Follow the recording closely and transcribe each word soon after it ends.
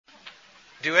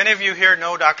Do any of you here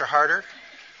know Dr. Harder?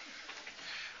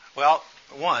 Well,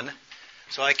 one,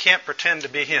 so I can't pretend to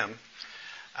be him.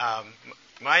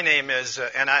 My name is,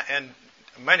 and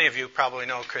many of you probably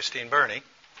know Christine Burney,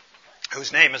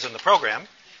 whose name is in the program.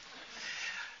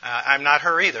 I'm not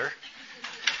her either.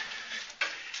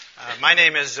 My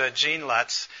name is Gene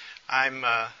Lutz.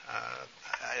 I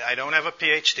don't have a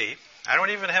PhD. I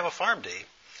don't even have a PharmD.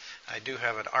 I do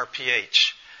have an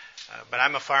RPH. But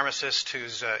I'm a pharmacist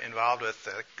who's involved with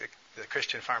the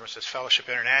Christian Pharmacist Fellowship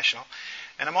International.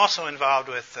 And I'm also involved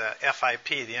with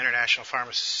FIP, the International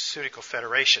Pharmaceutical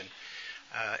Federation,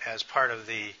 as part of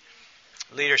the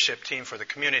leadership team for the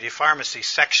community pharmacy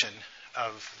section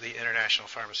of the International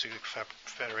Pharmaceutical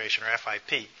Federation, or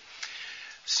FIP.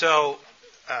 So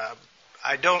I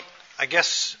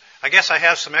guess I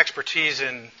have some expertise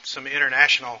in some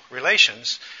international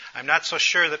relations. I'm not so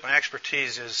sure that my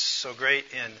expertise is so great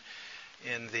in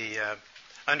the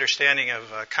understanding of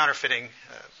counterfeiting,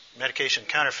 medication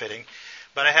counterfeiting,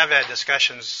 but I have had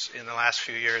discussions in the last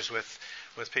few years with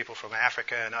people from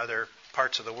Africa and other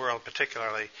parts of the world,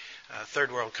 particularly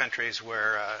third world countries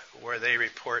where they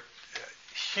report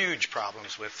huge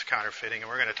problems with counterfeiting, and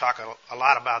we're going to talk a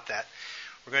lot about that.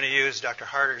 We're going to use Dr.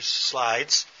 Harder's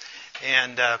slides,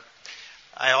 and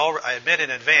I admit in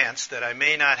advance that I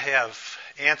may not have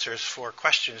answers for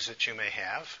questions that you may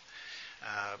have,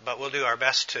 but we'll do our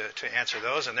best to answer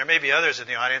those, and there may be others in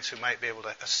the audience who might be able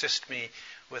to assist me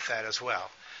with that as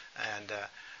well. And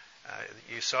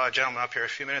you saw a gentleman up here a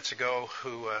few minutes ago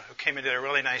who came and did a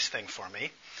really nice thing for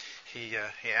me. He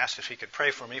asked if he could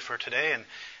pray for me for today,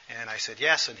 and I said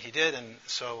yes, and he did. And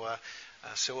so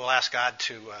we'll ask God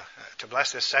to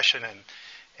bless this session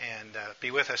and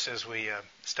be with us as we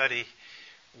study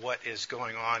what is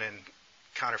going on in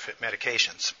counterfeit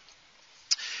medications.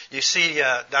 You see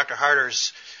Dr.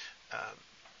 Harder's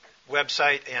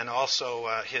website and also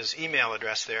his email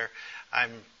address there.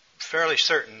 I'm fairly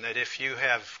certain that if you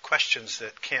have questions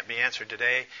that can't be answered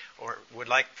today or would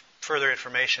like further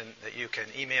information, that you can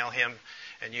email him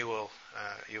and you will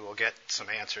get some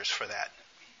answers for that.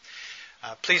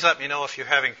 Please let me know if you're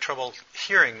having trouble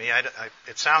hearing me.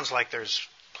 It sounds like there's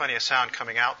plenty of sound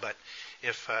coming out, but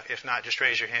if not, just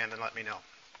raise your hand and let me know.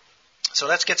 So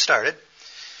let's get started.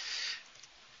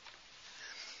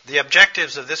 The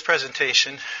objectives of this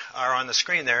presentation are on the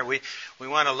screen there. We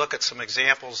want to look at some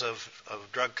examples of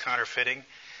drug counterfeiting.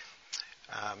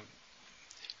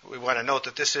 We want to note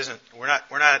that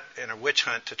we're not in a witch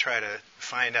hunt to try to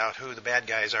find out who the bad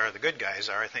guys are or the good guys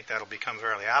are. I think that'll become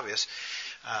fairly obvious.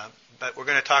 But we're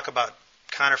going to talk about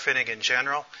counterfeiting in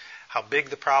general, how big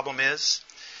the problem is.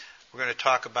 We're going to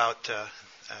talk about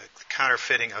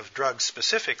counterfeiting of drugs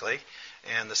specifically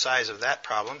and the size of that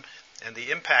problem and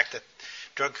the impact that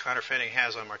drug counterfeiting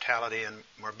has on mortality and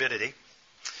morbidity.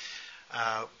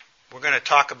 We're going to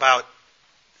talk about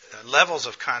levels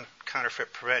of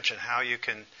counterfeit prevention, how you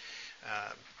can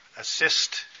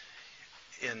assist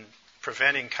in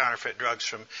preventing counterfeit drugs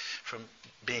from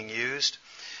being used,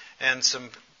 and some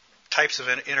types of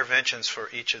interventions for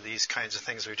each of these kinds of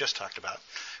things we just talked about.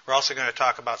 We're also going to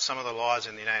talk about some of the laws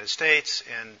in the United States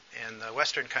and the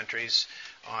Western countries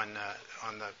on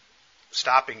the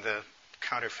stopping the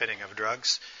counterfeiting of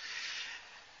drugs.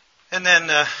 And then,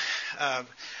 to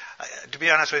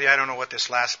be honest with you, I don't know what this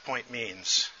last point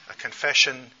means. A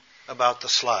confession about the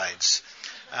slides.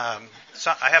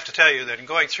 So I have to tell you that in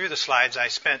going through the slides, I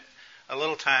spent a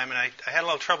little time, and I had a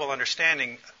little trouble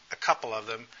understanding a couple of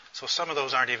them. So some of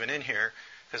those aren't even in here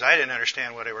because I didn't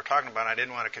understand what they were talking about. I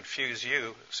didn't want to confuse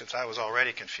you since I was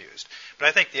already confused. But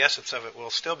I think the essence of it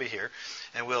will still be here,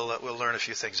 and we'll learn a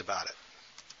few things about it.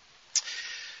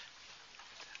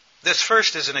 This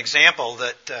first is an example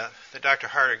that Dr.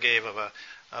 Harder gave of a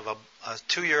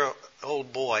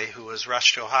 2-year-old boy who was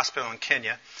rushed to a hospital in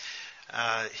Kenya.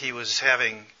 He was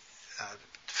having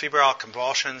febrile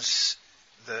convulsions.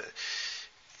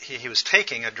 He was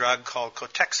taking a drug called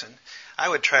Cotexin. I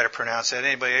would try to pronounce it.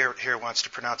 Anybody here wants to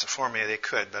pronounce it for me, they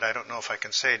could, but I don't know if I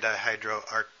can say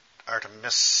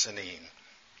dihydroartemisinin.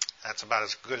 That's about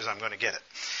as good as I'm going to get it.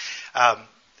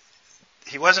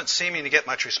 He wasn't seeming to get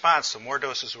much response, so more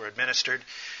doses were administered.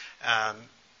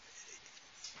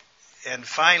 And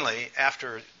finally,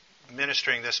 after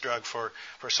administering this drug for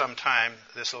some time,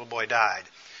 this little boy died.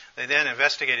 They then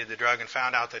investigated the drug and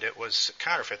found out that it was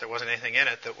counterfeit. There wasn't anything in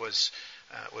it that was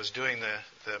doing the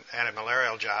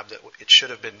antimalarial job that it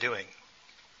should have been doing.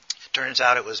 Turns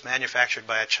out it was manufactured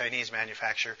by a Chinese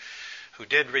manufacturer who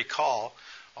did recall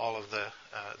all of the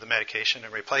medication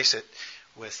and replace it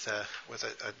with a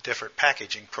different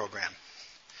packaging program.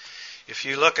 If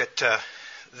you look at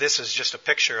this is just a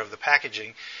picture of the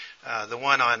packaging. The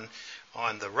one on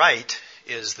on the right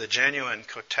is the genuine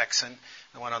Cotexin.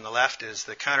 The one on the left is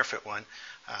the counterfeit one.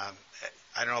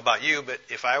 I don't know about you, but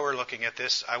if I were looking at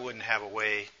this, I wouldn't have a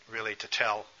way really to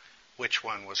tell which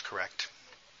one was correct.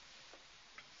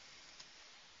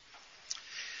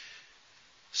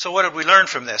 So what did we learn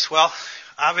from this? Well,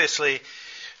 obviously,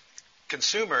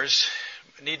 consumers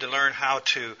need to learn how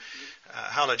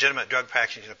legitimate drug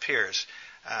packaging appears.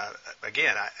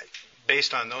 Again,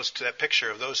 based on that picture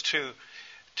of those two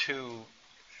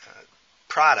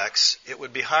products, it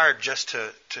would be hard just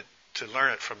to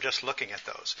learn it from just looking at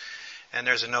those. And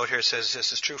there's a note here that says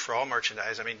this is true for all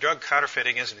merchandise. I mean, drug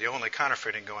counterfeiting isn't the only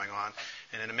counterfeiting going on.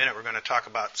 And in a minute, we're going to talk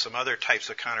about some other types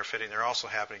of counterfeiting that are also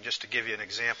happening, just to give you an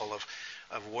example of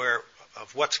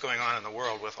what's going on in the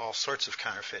world with all sorts of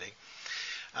counterfeiting.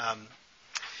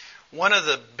 One of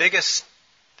the biggest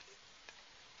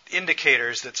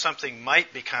indicators that something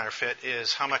might be counterfeit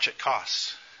is how much it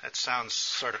costs. That sounds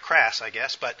sort of crass, I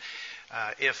guess, but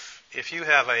if you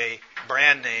have a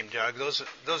brand name drug, those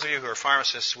of you who are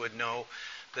pharmacists would know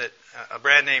that a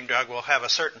brand name drug will have a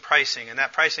certain pricing, and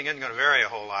that pricing isn't going to vary a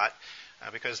whole lot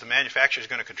because the manufacturer is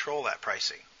going to control that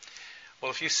pricing.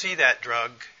 Well, if you see that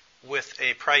drug with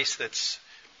a price that's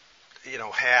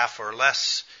half or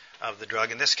less of the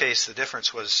drug, in this case the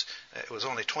difference was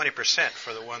only 20%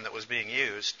 for the one that was being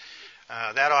used,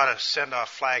 that ought to send off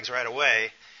flags right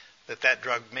away that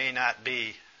drug may not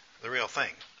be the real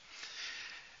thing.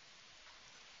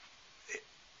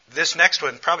 This next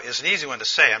one probably is an easy one to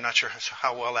say. I'm not sure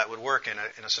how well that would work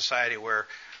in a society where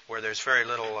there's very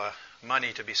little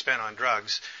money to be spent on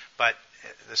drugs. But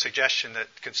the suggestion that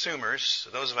consumers,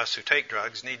 those of us who take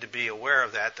drugs, need to be aware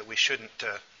of that we shouldn't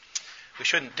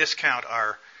discount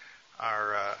our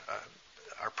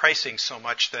pricing so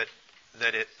much that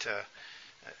it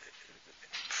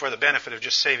for the benefit of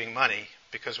just saving money,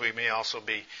 because we may also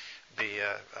be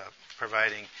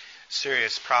providing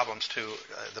serious problems to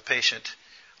the patient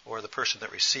or the person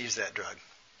that receives that drug.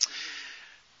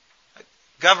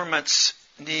 Governments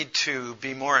need to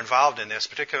be more involved in this,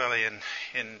 particularly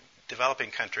in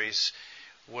developing countries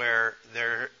where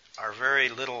there is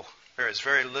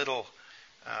very little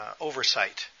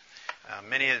oversight.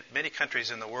 Many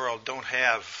countries in the world don't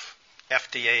have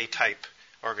FDA type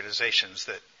organizations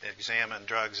that examine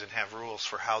drugs and have rules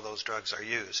for how those drugs are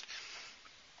used.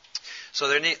 So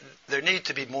there need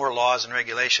to be more laws and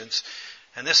regulations.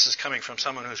 And this is coming from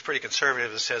someone who's pretty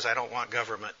conservative that says, I don't want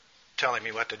government telling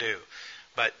me what to do.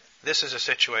 But this is a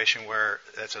situation where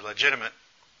that's a legitimate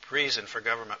reason for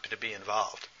government to be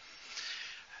involved.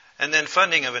 And then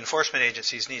funding of enforcement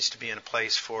agencies needs to be in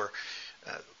place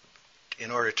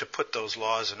in order to put those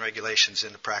laws and regulations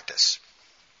into practice.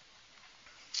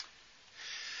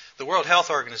 The World Health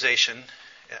Organization,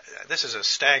 this is a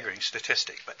staggering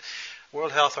statistic, but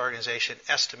World Health Organization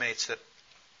estimates that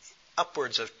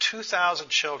upwards of 2,000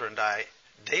 children die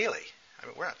daily. I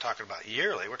mean, we're not talking about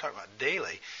yearly, we're talking about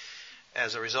daily,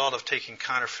 as a result of taking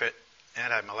counterfeit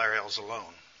antimalarials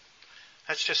alone.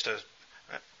 That's just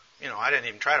I didn't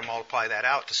even try to multiply that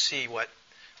out to see what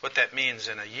that means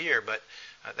in a year, but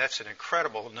that's an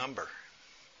incredible number.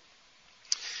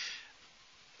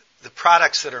 The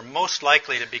products that are most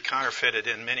likely to be counterfeited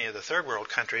in many of the third world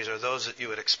countries are those that you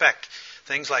would expect.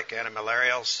 Things like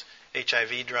antimalarials,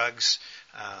 HIV drugs.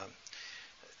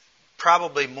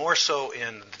 Probably more so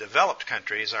in the developed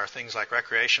countries are things like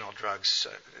recreational drugs,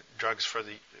 drugs for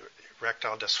the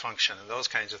erectile dysfunction, and those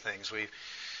kinds of things.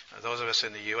 Those of us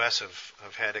in the U.S.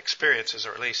 have had experiences,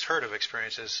 or at least heard of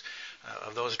experiences,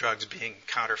 of those drugs being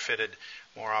counterfeited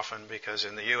more often, because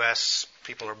in the U.S.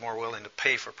 people are more willing to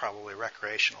pay for probably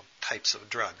recreational types of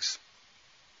drugs.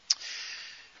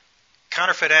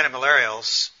 Counterfeit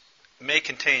antimalarials may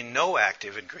contain no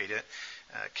active ingredient,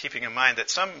 keeping in mind that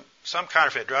some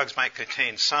counterfeit drugs might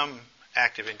contain some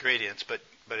active ingredients, but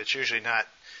it's usually not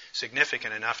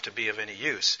significant enough to be of any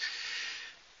use.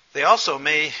 They also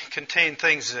may contain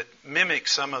things that mimic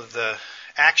some of the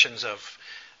actions of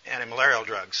antimalarial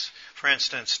drugs. For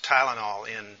instance, Tylenol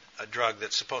in a drug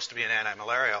that's supposed to be an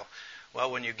antimalarial. Well,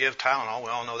 when you give Tylenol, we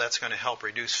all know that's going to help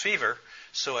reduce fever.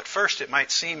 So at first it might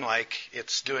seem like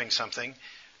it's doing something,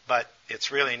 but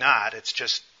it's really not. It's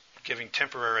just giving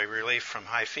temporary relief from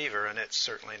high fever, and that's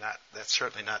certainly not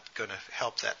going to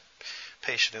help that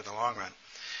patient in the long run.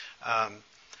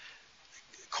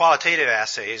 Qualitative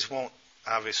assays won't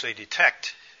obviously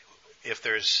detect if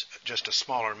there's just a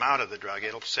smaller amount of the drug.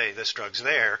 It'll say this drug's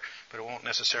there, but it won't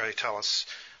necessarily tell us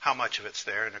how much of it's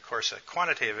there. And of course, a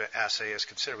quantitative assay is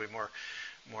considerably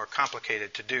more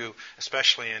complicated to do,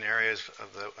 especially in areas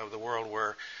of the world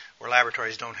where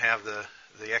laboratories don't have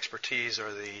the expertise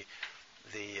or the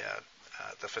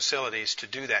the facilities to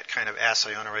do that kind of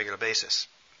assay on a regular basis.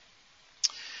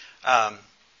 And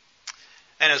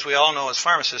as we all know, as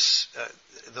pharmacists,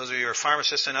 those of you who are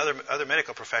pharmacists and other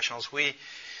medical professionals, we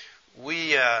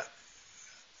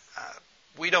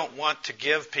don't want to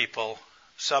give people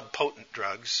subpotent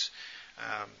drugs.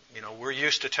 We're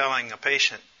used to telling a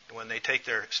patient when they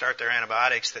start their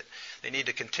antibiotics that they need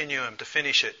to continue them to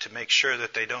finish it to make sure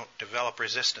that they don't develop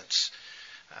resistance.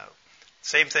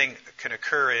 Same thing can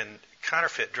occur in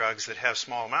counterfeit drugs that have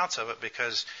small amounts of it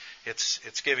because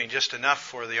it's giving just enough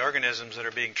for the organisms that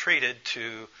are being treated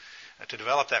to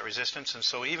develop that resistance. And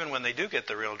so even when they do get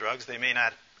the real drugs, they may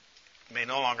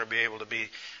no longer be able to be,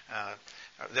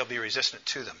 they'll be resistant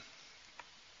to them.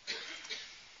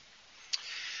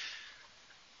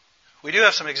 We do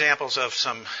have some examples of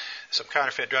some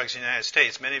counterfeit drugs in the United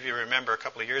States. Many of you remember a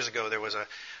couple of years ago there was a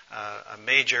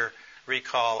major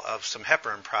recall of some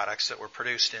heparin products that were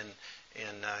produced in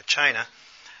China,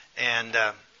 and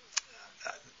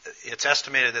it's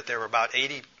estimated that there were about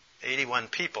 81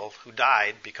 people who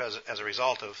died as a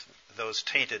result of those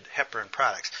tainted heparin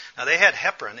products. Now they had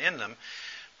heparin in them,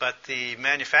 but the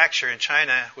manufacturer in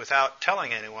China, without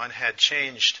telling anyone, had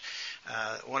changed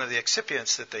one of the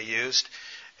excipients that they used,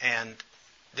 and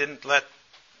didn't let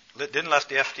the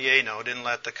FDA know, didn't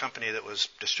let the company that was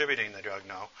distributing the drug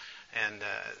know. And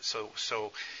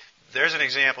so there's an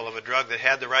example of a drug that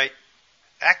had the right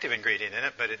active ingredient in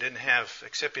it, but it didn't have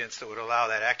excipients that would allow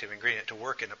that active ingredient to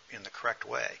work in the correct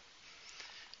way.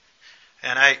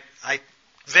 And I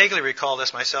vaguely recall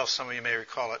this myself. Some of you may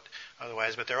recall it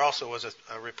otherwise, but there also was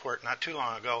a report not too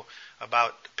long ago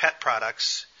about pet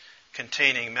products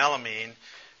containing melamine,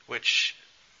 which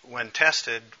when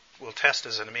tested will test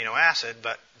as an amino acid,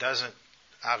 but doesn't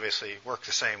obviously work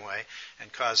the same way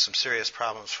and cause some serious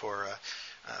problems for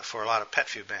a lot of pet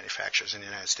food manufacturers in the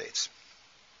United States.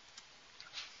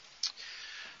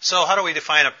 So how do we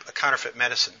define a counterfeit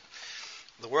medicine?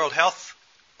 The World Health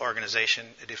Organization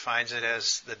defines it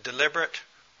as the deliberate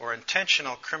or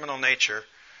intentional criminal nature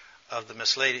of the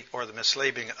misleading or the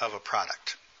mislabeling of a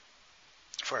product.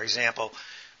 For example,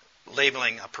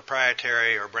 labeling a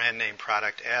proprietary or brand name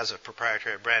product as a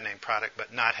proprietary brand name product,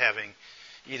 but not having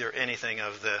either anything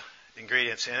of the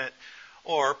ingredients in it,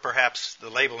 or perhaps the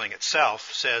labeling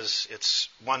itself says it's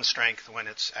one strength when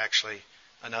it's actually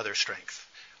another strength,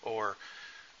 or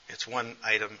it's one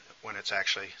item when it's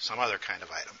actually some other kind of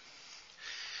item.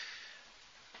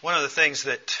 One of the things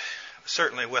that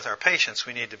certainly with our patients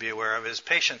we need to be aware of is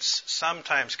patients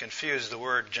sometimes confuse the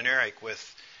word generic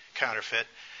with counterfeit.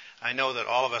 I know that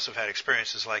all of us have had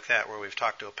experiences like that where we've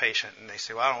talked to a patient and they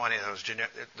say, "Well, I don't want any of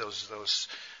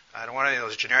I don't want any of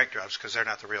those generic drugs because they're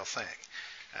not the real thing."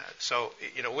 So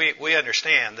we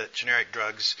understand that generic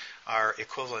drugs are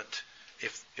equivalent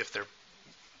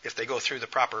if they go through the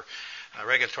proper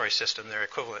regulatory system, they're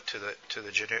equivalent to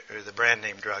the brand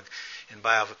name drug in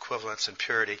bioequivalence and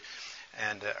purity,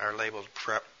 and are labeled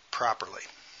properly.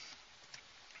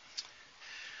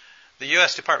 The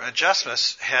U.S. Department of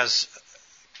Justice has.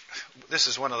 This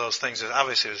is one of those things that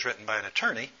obviously was written by an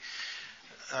attorney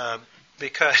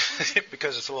because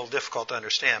it's a little difficult to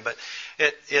understand. But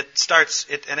it starts,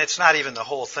 and it's not even the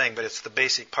whole thing, but it's the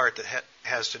basic part that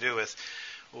has to do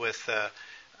with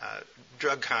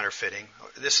drug counterfeiting.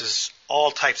 This is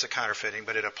all types of counterfeiting,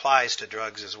 but it applies to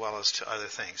drugs as well as to other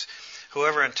things.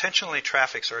 Whoever intentionally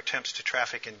traffics or attempts to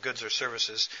traffic in goods or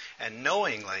services and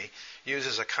knowingly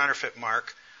uses a counterfeit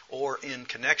mark or in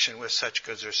connection with such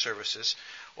goods or services,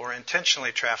 or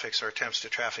intentionally traffics or attempts to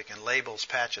traffic in labels,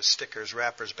 patches, stickers,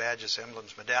 wrappers, badges,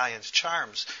 emblems, medallions,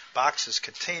 charms, boxes,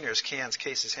 containers, cans,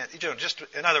 cases, just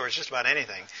in other words, just about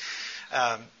anything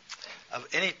of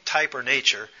any type or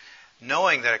nature,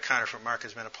 knowing that a counterfeit mark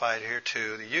has been applied here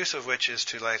to, the use of which is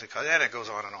too likely to cause, and it goes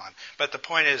on and on. But the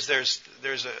point is, there's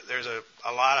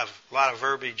a lot of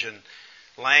verbiage and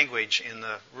language in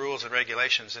the rules and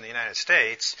regulations in the United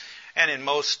States and in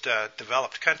most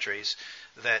developed countries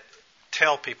that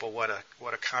tell people what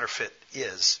a counterfeit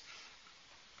is.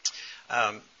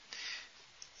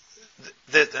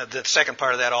 The second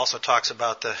part of that also talks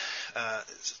about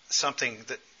something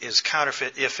that is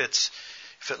counterfeit if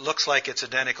it looks like it's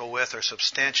identical with or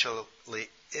substantially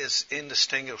is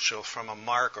indistinguishable from a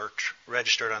mark or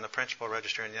registered on the principal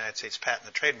register in the United States Patent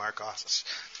and Trademark Office,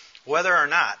 whether or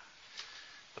not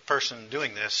the person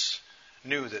doing this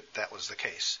knew that was the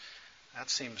case.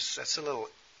 That's a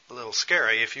little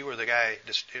scary if you were the guy,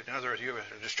 in other words, you were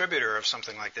a distributor of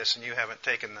something like this and you haven't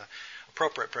taken the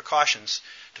appropriate precautions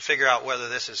to figure out whether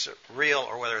this is real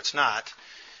or whether it's not,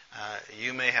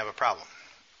 you may have a problem.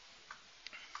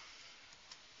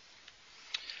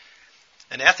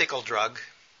 An ethical drug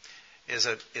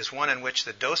is one in which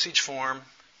the dosage form,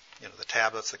 the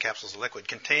tablets, the capsules, the liquid,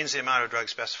 contains the amount of drug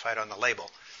specified on the label.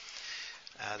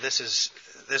 This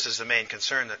is the main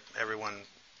concern that everyone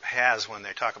has when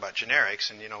they talk about generics.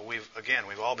 And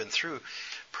we've all been through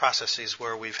processes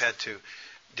where we've had to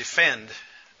defend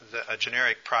a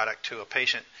generic product to a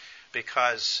patient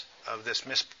because of this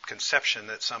misconception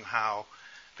that somehow,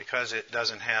 because it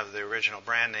doesn't have the original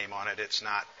brand name on it, it's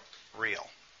not real.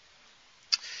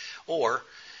 Or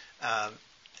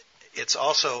it's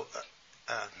also,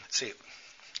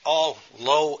 all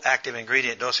low active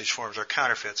ingredient dosage forms are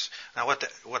counterfeits. Now,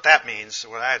 what that means,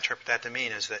 what I interpret that to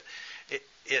mean, is that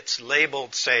it's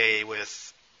labeled, say,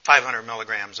 with 500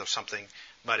 milligrams of something,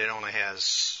 but it only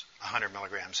has 100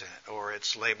 milligrams in it. Or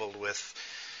it's labeled with,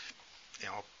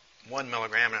 1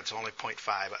 milligram and it's only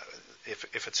 0.5.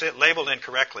 If it's labeled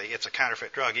incorrectly, it's a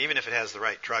counterfeit drug, even if it has the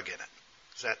right drug in it.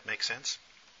 Does that make sense?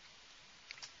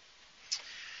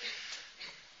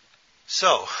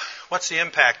 So, what's the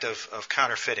impact of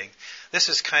counterfeiting? This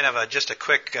is kind of just a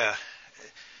quick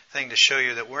thing to show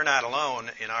you that we're not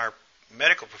alone in our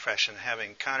medical profession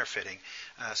having counterfeiting.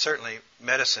 Certainly,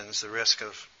 medicines, the risk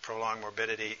of prolonged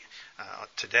morbidity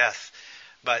to death.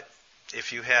 But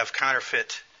if you have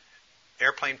counterfeit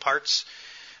airplane parts,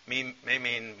 may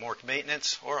mean more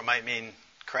maintenance, or it might mean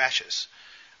crashes.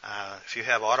 If you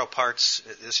have auto parts,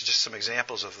 this is just some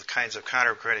examples of the kinds of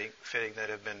counterfeiting that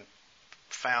have been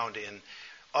found in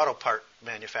auto part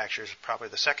manufacturers, probably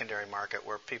the secondary market,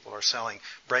 where people are selling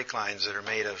brake lines that are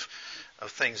made of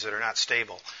things that are not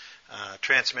stable.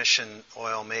 Transmission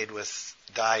oil made with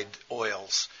dyed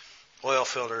oils. Oil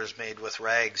filters made with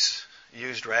rags,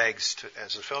 used rags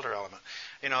as a filter element.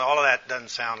 All of that doesn't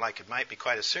sound like it might be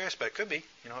quite as serious, but it could be.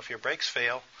 If your brakes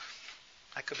fail,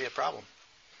 that could be a problem.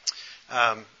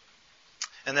 And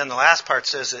then the last part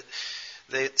says that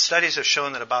the studies have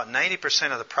shown that about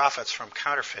 90% of the profits from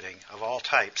counterfeiting of all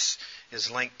types is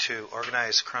linked to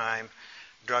organized crime,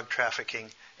 drug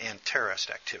trafficking, and terrorist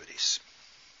activities.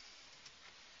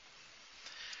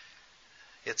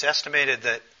 It's estimated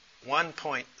that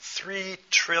 $1.3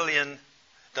 trillion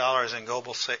in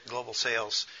global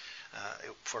sales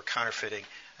for counterfeiting,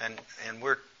 and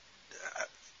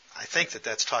I think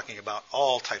that's talking about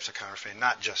all types of counterfeiting,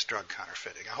 not just drug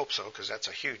counterfeiting. I hope so, because that's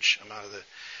a huge amount of the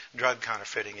drug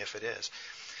counterfeiting, if it is.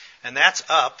 And that's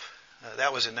up,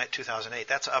 that was in 2008,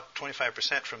 that's up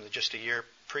 25% from just a year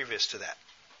previous to that.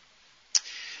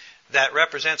 That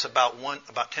represents about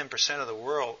 10% of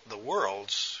the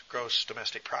world's gross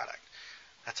domestic product.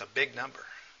 That's a big number.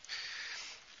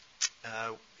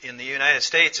 In the United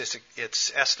States,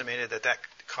 it's estimated that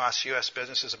costs U.S.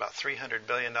 businesses about $300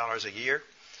 billion a year,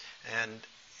 and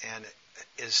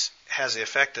has the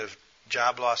effect of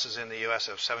job losses in the U.S.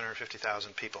 of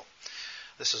 750,000 people.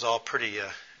 This is all pretty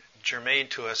germane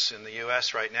to us in the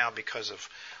U.S. right now because of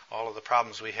all of the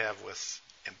problems we have with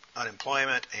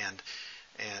unemployment and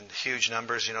huge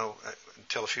numbers.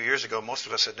 Until a few years ago, most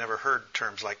of us had never heard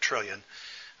terms like trillion,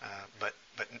 but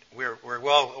we're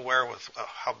well aware of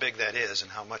how big that is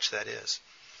and how much that is.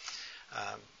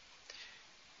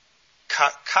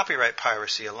 Copyright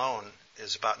piracy alone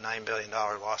is about $9 billion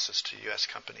losses to U.S.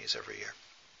 companies every year.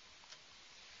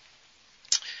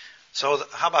 So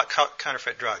how about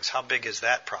counterfeit drugs? How big is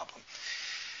that problem?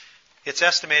 It's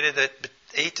estimated that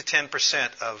 8 to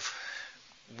 10% of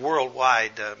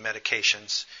worldwide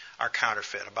medications are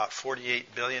counterfeit, about $48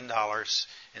 billion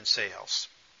in sales.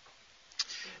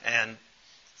 And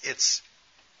it's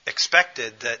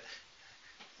expected that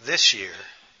this year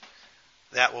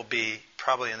that will be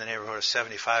probably in the neighborhood of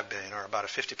 $75 billion, or about a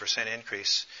 50%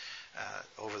 increase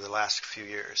over the last few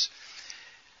years.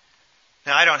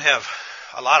 Now, I don't have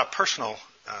a lot of personal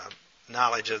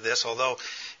knowledge of this, although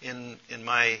in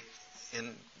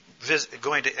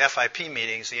going to FIP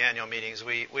meetings, the annual meetings,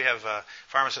 we have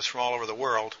pharmacists from all over the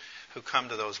world who come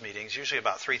to those meetings, usually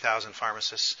about 3,000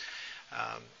 pharmacists.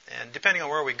 And depending on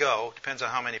where we go, depends on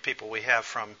how many people we have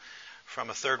from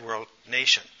a third world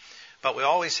nation. But we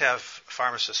always have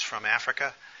pharmacists from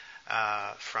Africa,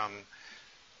 from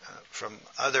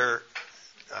other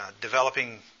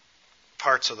developing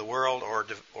parts of the world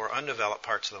or undeveloped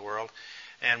parts of the world.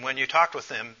 And when you talk with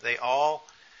them, they all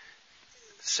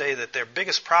say that their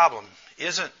biggest problem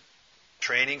isn't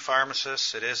training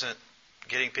pharmacists, it isn't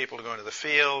getting people to go into the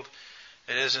field,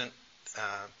 it isn't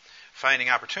finding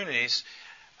opportunities,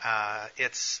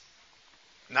 it's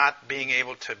not being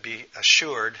able to be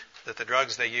assured that the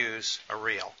drugs they use are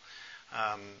real.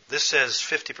 This says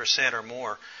 50% or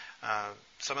more.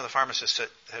 Some of the pharmacists that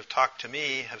have talked to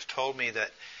me have told me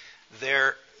that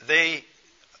they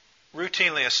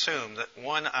routinely assume that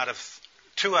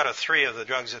 2 out of 3 of the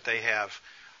drugs that they have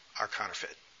are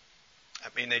counterfeit. I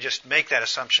mean, they just make that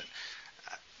assumption.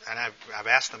 And I've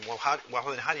asked them, well, how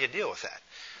do you deal with that?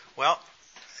 Well,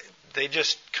 they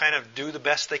just kind of do the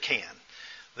best they can.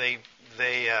 They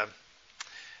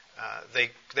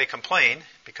complain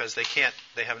because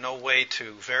they have no way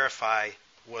to verify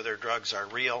whether drugs are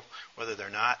real, whether they're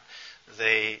not.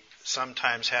 They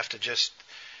sometimes have to just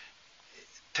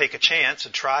take a chance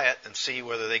and try it and see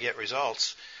whether they get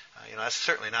results. That's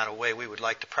certainly not a way we would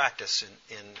like to practice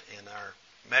in our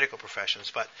medical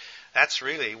professions, but that's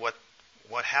really what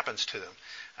happens to them.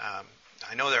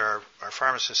 I know there are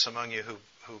pharmacists among you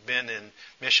who've been in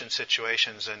mission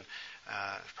situations, and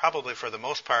probably for the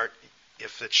most part,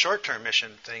 if it's short-term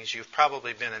mission things, you've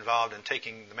probably been involved in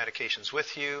taking the medications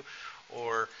with you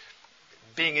or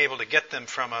being able to get them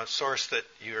from a source that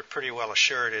you're pretty well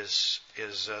assured is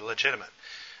legitimate.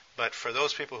 But for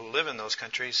those people who live in those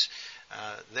countries,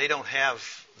 they don't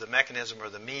have the mechanism or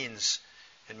the means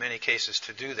in many cases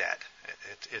to do that.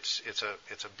 It's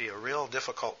be a real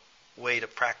difficult way to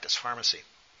practice pharmacy.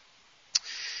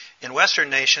 In Western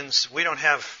nations, we don't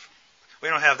have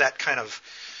that kind of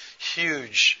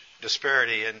huge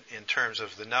disparity in terms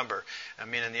of the number. I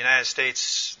mean, in the United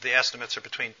States, the estimates are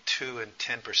between 2 and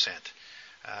 10%.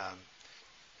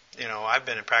 I've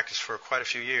been in practice for quite a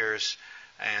few years,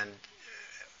 and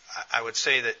I would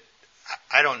say that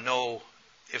I don't know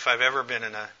if I've ever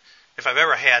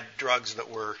had drugs that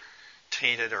were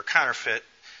tainted or counterfeit.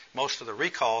 Most of the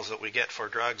recalls that we get for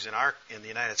drugs in the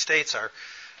United States are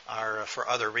for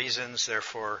other reasons. They're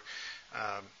for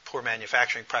poor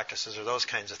manufacturing practices or those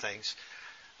kinds of things.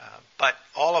 But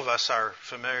all of us are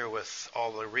familiar with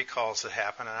all the recalls that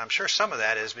happen, and I'm sure some of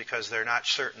that is because they're not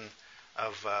certain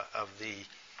of the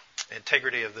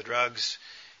integrity of the drugs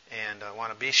and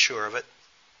want to be sure of it.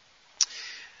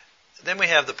 Then we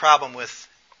have the problem with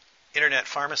internet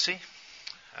pharmacy.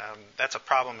 That's a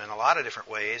problem in a lot of different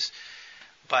ways,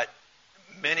 but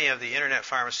many of the internet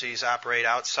pharmacies operate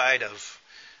outside of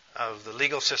the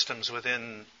legal systems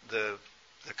within the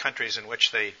countries in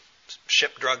which they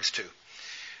ship drugs to.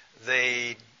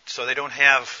 So they don't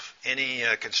have any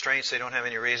constraints. They don't have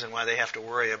any reason why they have to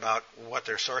worry about what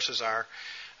their sources are.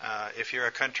 If you're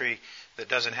a country that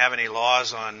doesn't have any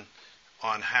laws on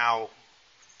how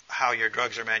your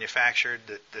drugs are manufactured,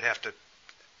 that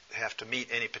have to meet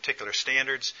any particular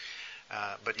standards,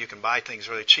 but you can buy things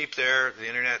really cheap there, the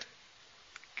internet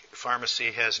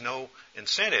pharmacy has no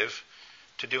incentive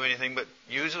to do anything but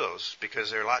use those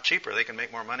because they're a lot cheaper. They can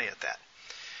make more money at that.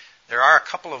 There are a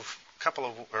couple of,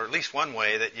 or at least one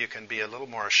way that you can be a little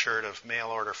more assured of mail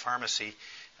order pharmacy,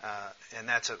 and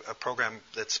that's a program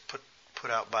that's put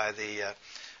out by the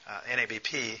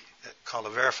NABP called a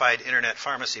Verified Internet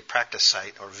Pharmacy Practice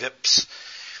Site, or VIPS.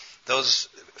 Those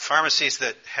pharmacies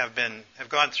that have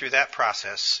gone through that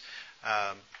process,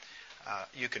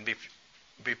 you can be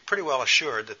pretty well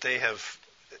assured that they have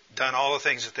done all the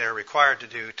things that they're required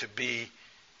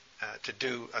to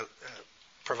do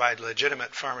provide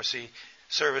legitimate pharmacy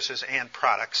services and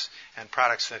products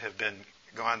that have been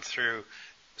gone through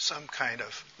some kind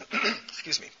of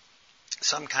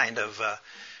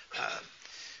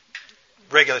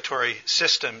regulatory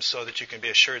system so that you can be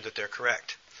assured that they're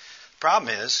correct. The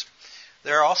problem is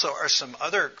there also are some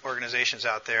other organizations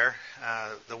out there.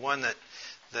 The one that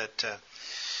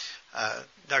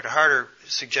Dr. Harder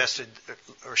suggested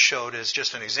or showed as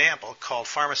just an example, called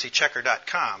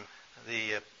PharmacyChecker.com.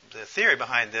 The theory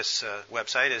behind this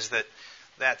website is that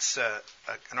that's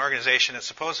an organization that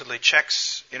supposedly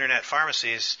checks internet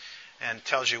pharmacies and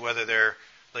tells you whether they're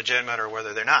legitimate or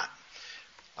whether they're not.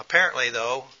 Apparently,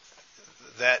 though,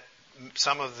 that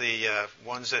some of the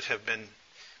ones that have been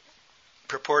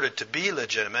purported to be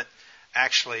legitimate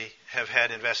actually have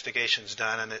had investigations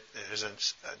done, and there's a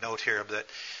note here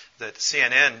that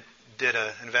CNN did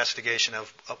an investigation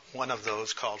of one of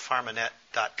those called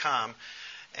PharmaNet.com,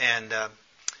 and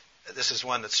this is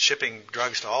one that's shipping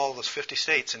drugs to all those 50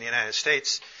 states in the United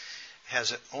States,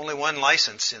 has only one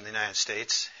license in the United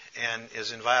States, and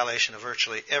is in violation of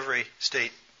virtually every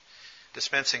state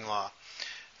dispensing law.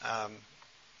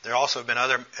 There also have been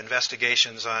other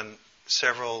investigations on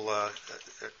several,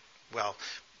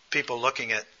 people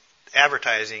looking at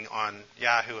advertising on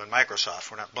Yahoo and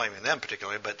Microsoft. We're not blaming them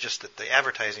particularly, but just that the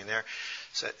advertising there,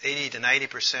 so that 80 to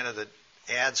 90% of the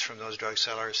ads from those drug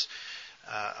sellers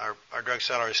are drug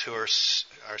sellers who are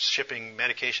shipping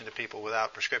medication to people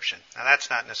without prescription. Now, that's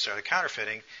not necessarily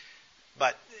counterfeiting,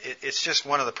 but it's just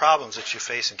one of the problems that you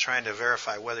face in trying to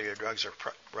verify whether your drugs are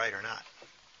right or not.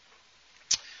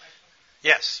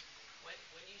 Yes? When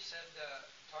you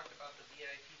talked about the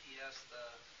VIPPS, the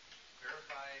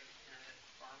Verified Internet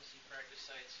Pharmacy Practice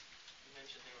Sites, you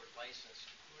mentioned they were licensed.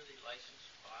 Who are they licensed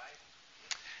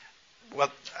by?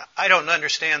 Well, I don't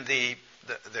understand the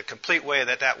complete way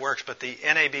that works, but the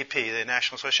NABP, the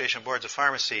National Association of Boards of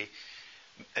Pharmacy,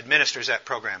 administers that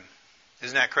program.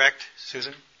 Isn't that correct,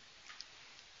 Susan?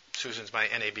 Susan's my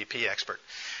NABP expert.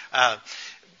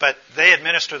 But they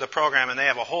administer the program, and they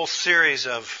have a whole series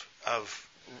of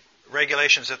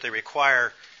regulations that they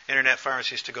require internet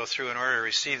pharmacies to go through in order to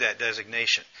receive that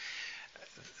designation.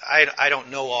 I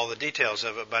don't know all the details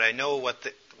of it, but I know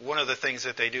one of the things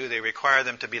that they do, they require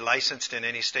them to be licensed in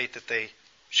any state that they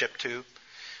ship to.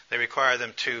 They require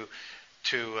them to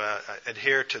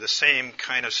adhere to the same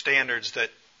kind of standards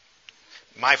that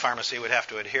my pharmacy would have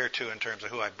to adhere to in terms of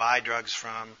who I buy drugs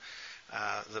from,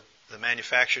 the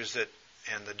manufacturers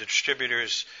and the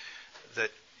distributors that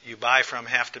you buy from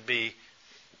have to be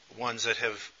ones that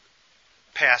have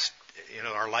passed,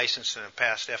 are licensed and have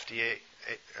passed FDA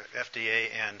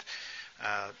and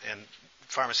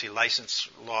pharmacy license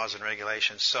laws and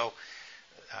regulations. So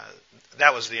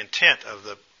that was the intent of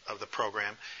the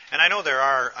program. And I know there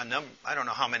are I don't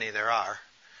know how many there are,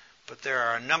 but there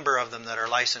are a number of them that are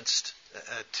licensed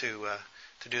to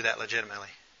do that legitimately.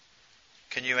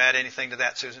 Can you add anything to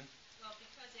that, Susan? Well,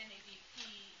 because NABP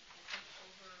is the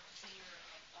overseer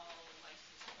of all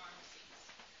licensed pharmacies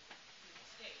in the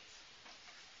states,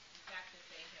 the fact that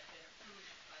they have been approved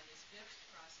by this BIPS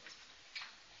process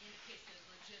indicates they're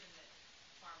legitimate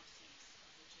pharmacies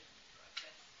of legitimate drugs.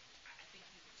 I think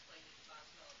you've explained it about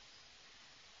as well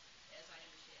as I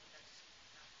understand. That's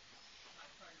not my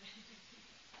part of NABP.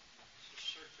 It's a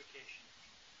certification.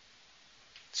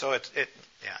 So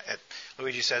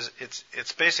Luigi says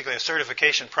it's basically a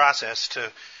certification process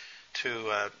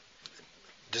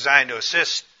designed to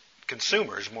assist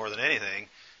consumers more than anything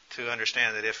to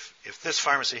understand that if this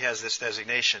pharmacy has this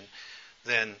designation,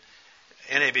 then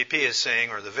NABP is saying,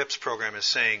 or the VIPS program is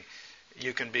saying,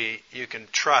 you can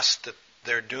trust that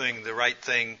they're doing the right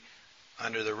thing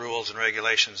under the rules and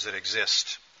regulations that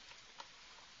exist.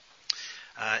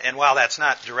 And while that's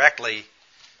not directly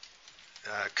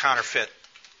counterfeit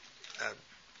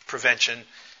prevention,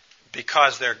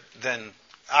 because they're then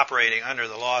operating under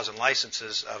the laws and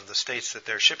licenses of the states that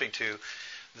they're shipping to,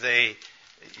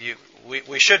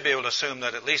 we should be able to assume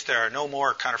that at least there are no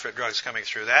more counterfeit drugs coming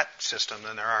through that system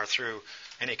than there are through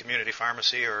any community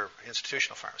pharmacy or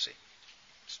institutional pharmacy.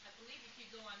 I believe if you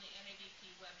go on the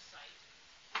NABP website,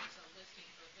 there's a listing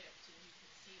for VIPS, and you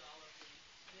can see all of the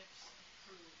VIPS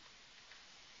approved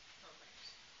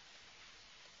programs.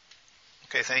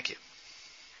 Okay, thank you.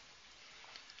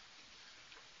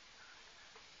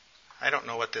 I don't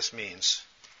know what this means,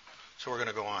 so we're going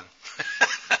to go on.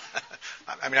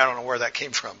 I mean, I don't know where that came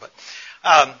from, but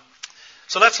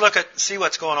so let's see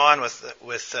what's going on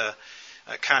with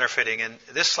counterfeiting. And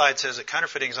this slide says that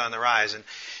counterfeiting is on the rise, and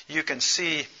you can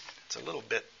see it's a little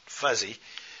bit fuzzy,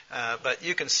 but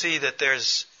you can see that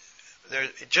there's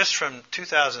just from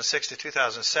 2006 to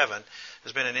 2007,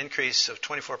 there's been an increase of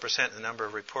 24% in the number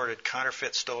of reported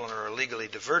counterfeit, stolen, or illegally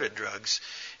diverted drugs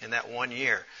in that 1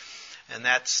 year. And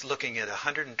that's looking at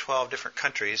 112 different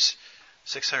countries,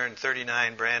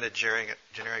 639 branded generic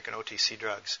and OTC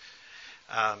drugs.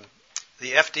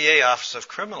 The FDA Office of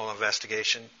Criminal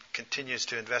Investigation continues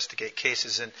to investigate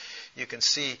cases, and you can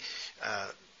see,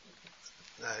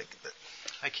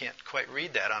 I can't quite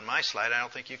read that on my slide. I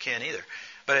don't think you can either.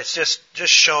 But it's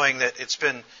just showing that it's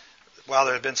been, while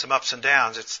there have been some ups and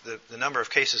downs, it's the number of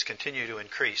cases continue to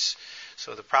increase.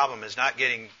 So the problem is not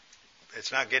getting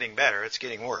better, it's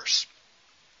getting worse.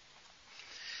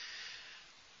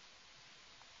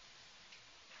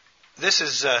 This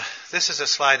is a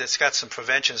slide that's got some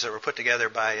preventions that were put together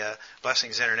by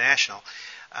Blessings International,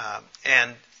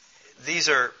 and these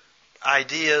are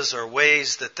ideas or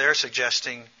ways that they're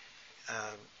suggesting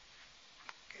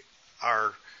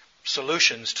are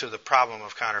solutions to the problem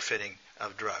of counterfeiting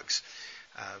of drugs.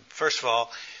 First of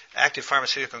all, active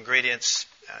pharmaceutical ingredients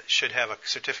should have a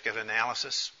certificate of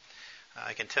analysis.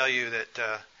 I can tell you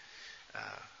that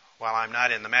while I'm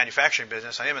not in the manufacturing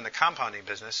business, I am in the compounding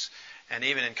business. And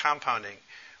even in compounding,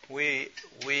 we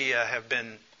have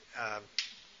been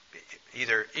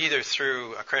either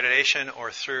through accreditation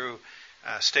or through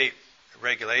state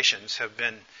regulations have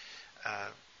been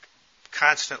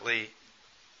constantly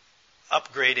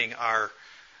upgrading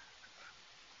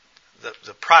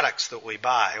the products that we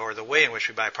buy or the way in which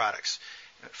we buy products.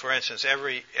 For instance,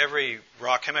 every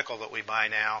raw chemical that we buy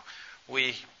now,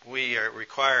 we are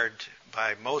required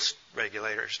by most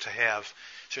regulators to have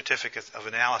certificates of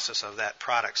analysis of that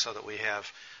product so that we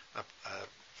have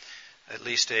at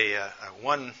least a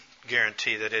one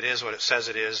guarantee that it is what it says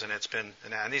it is, and it's been.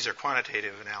 And these are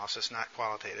quantitative analysis, not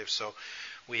qualitative. So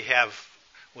we have,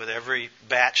 with every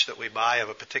batch that we buy of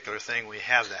a particular thing, we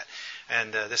have that.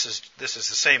 And this is the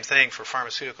same thing for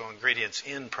pharmaceutical ingredients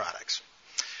in products.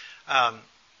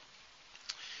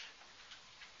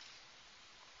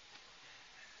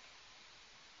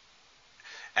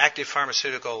 Active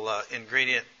pharmaceutical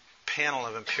ingredient panel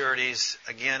of impurities.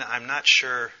 Again, I'm not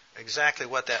sure exactly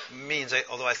what that means,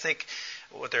 although I think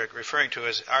what they're referring to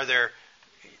is,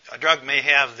 a drug may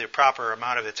have the proper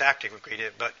amount of its active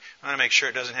ingredient, but I want to make sure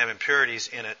it doesn't have impurities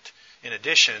in it in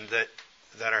addition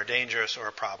that are dangerous or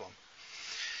a problem.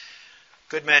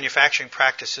 Good manufacturing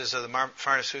practices of the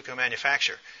pharmaceutical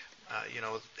manufacturer.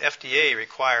 FDA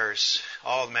requires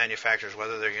all the manufacturers,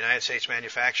 whether they're United States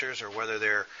manufacturers or whether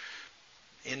they're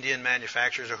Indian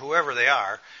manufacturers or whoever they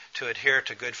are, to adhere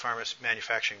to good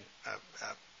manufacturing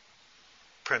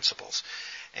principles.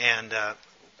 And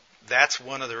that's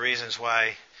one of the reasons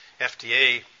why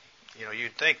FDA,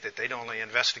 you'd think that they'd only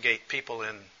investigate people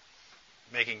in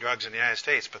making drugs in the United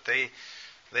States, but they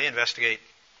investigate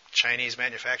Chinese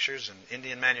manufacturers and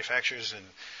Indian manufacturers and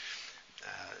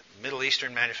Middle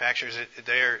Eastern manufacturers.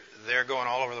 They're going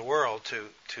all over the world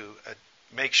to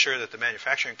make sure that the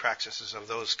manufacturing practices of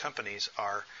those companies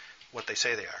are what they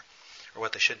say they are, or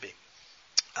what they should be.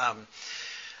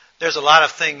 There's a lot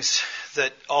of things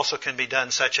that also can be done,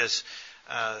 such as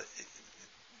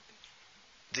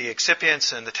the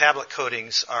excipients and the tablet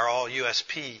coatings are all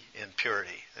USP in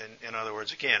purity. In other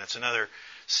words, again, it's another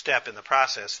step in the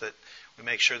process that we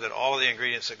make sure that all of the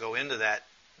ingredients that go into that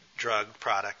drug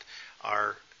product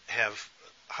have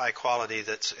high quality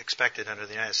that's expected under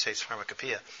the United States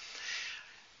Pharmacopoeia.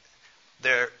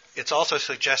 It's also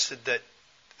suggested that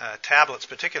tablets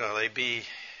particularly be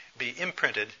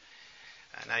imprinted.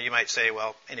 Now you might say,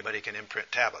 well, anybody can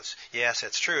imprint tablets. Yes,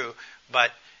 that's true,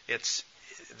 but it's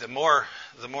the more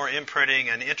imprinting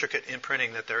and intricate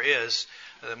imprinting that there is,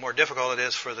 the more difficult it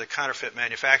is for the counterfeit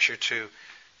manufacturer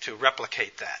to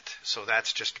replicate that. So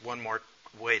that's just one more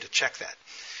way to check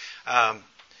that.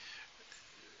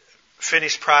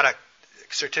 Finished product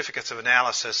certificates of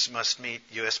analysis must meet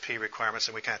USP requirements,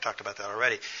 and we kind of talked about that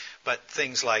already. But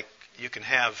things like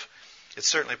it's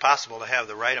certainly possible to have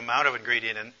the right amount of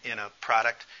ingredient in a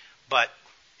product, but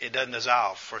it doesn't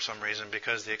dissolve for some reason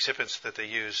because the excipients that they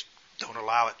use don't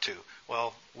allow it to.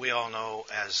 Well, we all know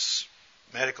as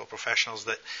medical professionals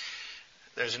that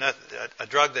there's a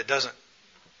drug that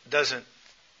doesn't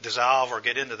dissolve or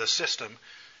get into the system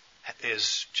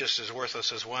is just as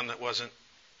worthless as one that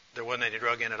there wasn't any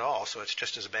drug in at all. So it's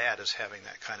just as bad as having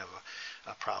that kind of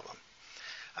a problem.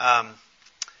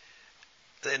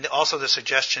 And also the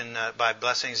suggestion by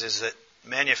Blessings is that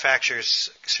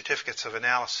manufacturers' certificates of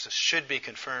analysis should be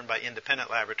confirmed by independent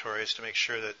laboratories to make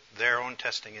sure that their own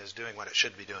testing is doing what it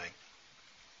should be doing.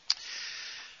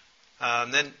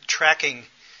 Then tracking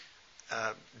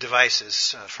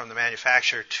devices from the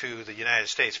manufacturer to the United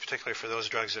States, particularly for those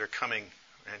drugs that are coming,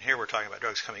 and here we're talking about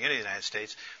drugs coming into the United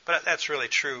States, but that's really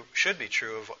true, should be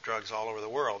true of drugs all over the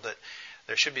world, that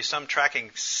there should be some tracking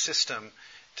system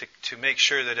to make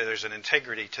sure that there's an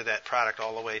integrity to that product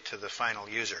all the way to the final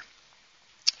user.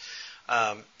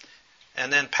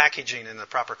 And then packaging in the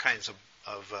proper kinds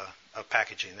of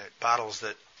packaging, bottles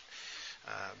that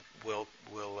will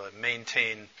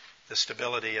maintain the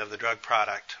stability of the drug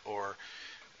product or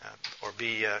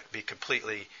be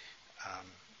completely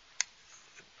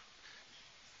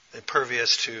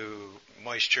impervious to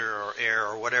moisture or air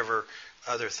or whatever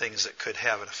other things that could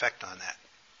have an effect on that.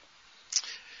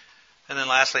 And then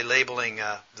lastly, labeling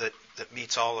that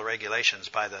meets all the regulations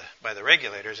by the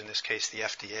regulators, in this case the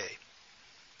FDA.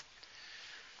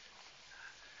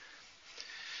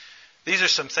 These are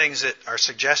some things that are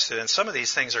suggested, and some of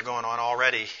these things are going on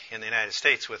already in the United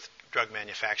States with drug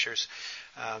manufacturers.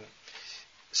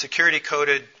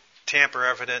 Security-coded,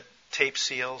 tamper-evident tape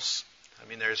seals. I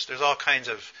mean, there's all kinds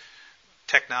of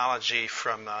technology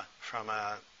from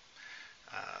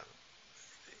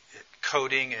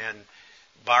coding and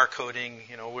barcoding.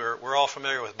 We're all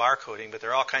familiar with barcoding, but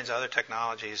there are all kinds of other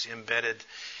technologies, embedded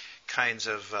kinds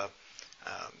of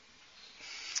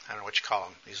I don't know what you call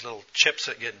them, these little chips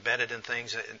that get embedded in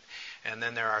things, and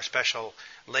then there are special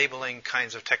labeling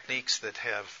kinds of techniques that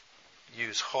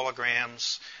use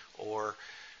holograms or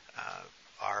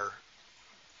are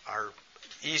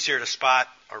easier to spot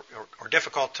or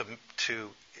difficult to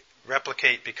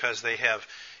replicate because they have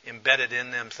embedded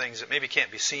in them things that maybe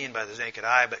can't be seen by the naked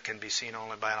eye but can be seen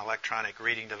only by an electronic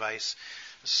reading device.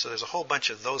 So there's a whole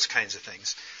bunch of those kinds of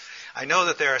things. I know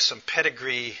that there are some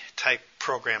pedigree type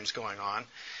programs going on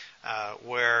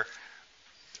where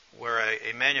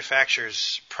a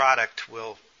manufacturer's product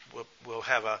will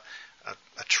have a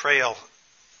trail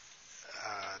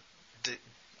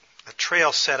a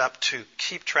trail set up to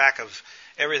keep track of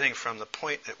everything from the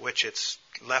point at which it's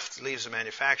leaves the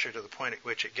manufacturer to the point at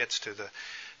which it gets to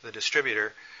the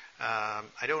distributor.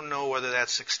 I don't know whether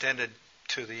that's extended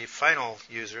to the final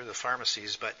user, the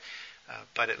pharmacies, but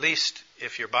at least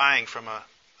if you're buying from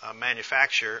a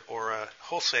manufacturer or a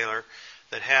wholesaler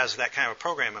that has that kind of a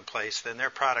program in place, then their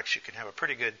products you can have a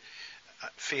pretty good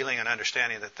feeling and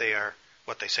understanding that they are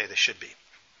what they say they should be.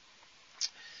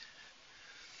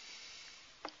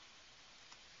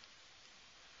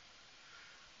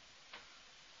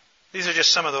 These are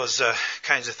just some of those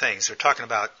kinds of things. They're talking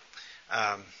about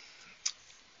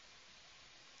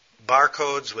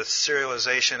barcodes with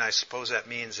serialization. I suppose that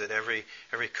means that every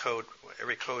code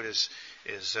is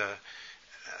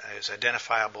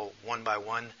identifiable one by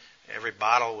one. Every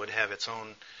bottle would have its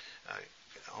own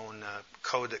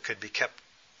code that could be kept,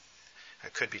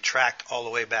 could be tracked all the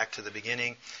way back to the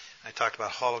beginning. I talked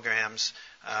about holograms,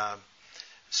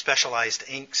 specialized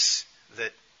inks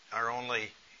that are only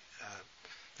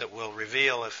that will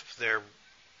reveal if they're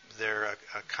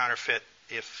a counterfeit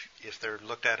if they're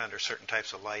looked at under certain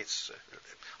types of lights,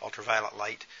 ultraviolet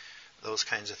light, those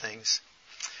kinds of things.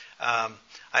 I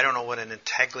don't know what an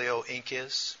intaglio ink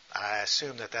is. I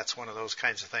assume that that's one of those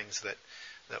kinds of things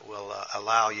that will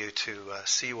allow you to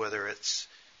see whether it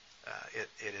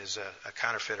is a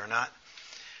counterfeit or not.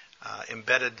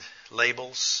 Embedded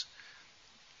labels,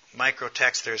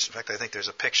 microtext. In fact, I think there's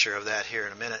a picture of that here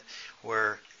in a minute,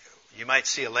 where you might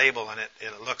see a label and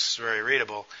it looks very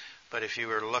readable, but if you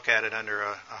were to look at it under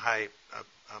a high,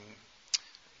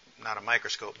 not a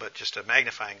microscope, but just a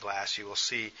magnifying glass, you will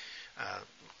see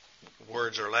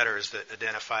words or letters that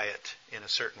identify it in a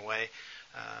certain way.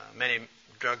 Many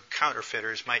drug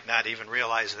counterfeiters might not even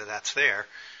realize that that's there,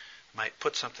 might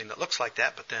put something that looks like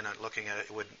that, but then looking at it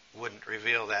wouldn't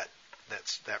reveal that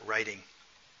writing.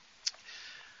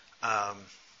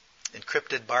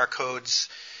 Encrypted barcodes,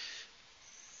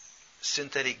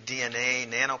 synthetic DNA,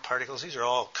 nanoparticles. These are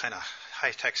all kind of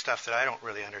high-tech stuff that I don't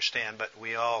really understand, but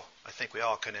I think we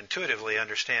all can intuitively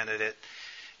understand that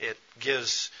it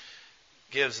gives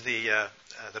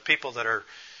the people that are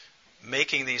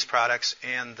making these products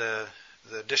and the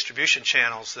distribution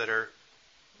channels that are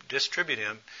distributing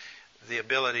them the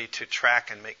ability to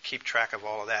track and keep track of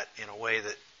all of that in a way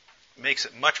that makes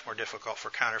it much more difficult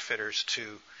for counterfeiters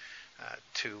to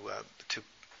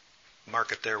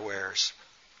market their wares.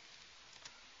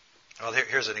 Well,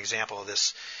 here's an example of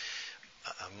this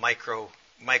micro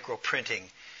printing.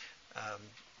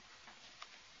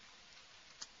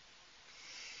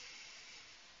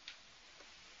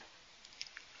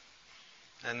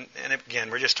 And again,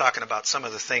 we're just talking about some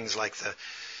of the things like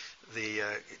the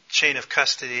chain of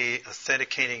custody,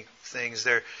 authenticating things.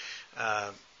 They're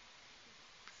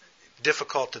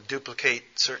difficult to duplicate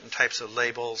certain types of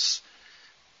labels,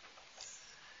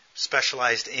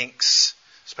 specialized inks,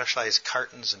 specialized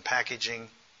cartons and packaging.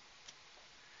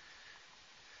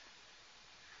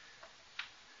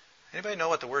 Anybody know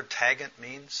what the word tagant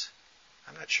means?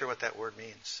 I'm not sure what that word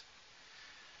means.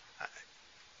 I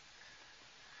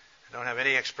don't have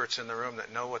any experts in the room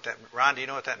that know what that. Ron, do you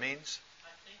know what that means? I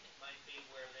think it might be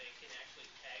where they can actually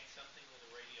tag something with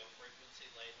a radio frequency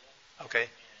label. Okay.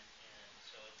 And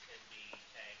so it can be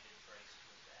tagged and traced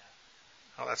with that.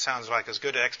 Well, that sounds like as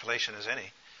good an explanation as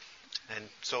any. And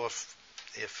so if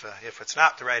it's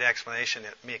not the right explanation,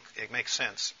 it makes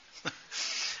sense.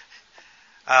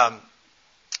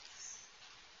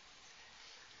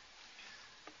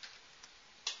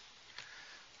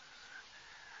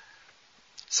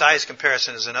 Size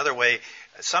comparison is another way.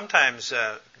 Sometimes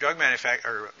drug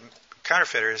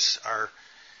counterfeiters are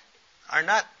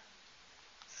not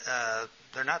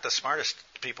they're not the smartest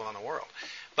people in the world,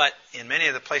 but in many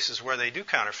of the places where they do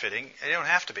counterfeiting, they don't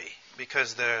have to be,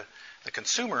 because the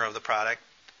consumer of the product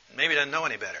maybe doesn't know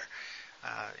any better.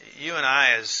 You and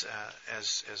I, as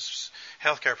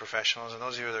healthcare professionals, and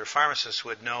those of you that are pharmacists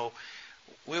would know,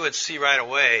 we would see right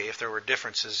away if there were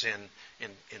differences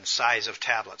in size of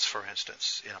tablets, for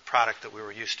instance, in a product that we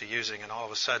were used to using, and all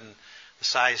of a sudden the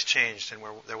size changed and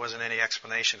there wasn't any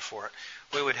explanation for it.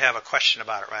 We would have a question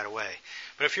about it right away.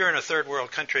 But if you're in a third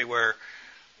world country where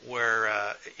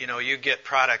you get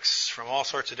products from all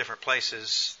sorts of different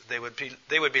places, they would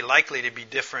be likely to be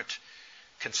different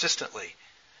consistently.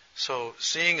 So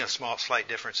seeing a slight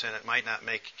difference in it might not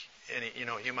make any,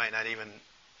 you might not even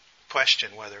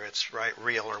question whether it's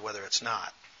real or whether it's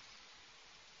not.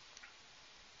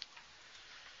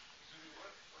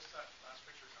 What's that last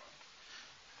picture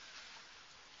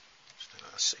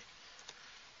showing? Let's see.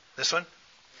 This one?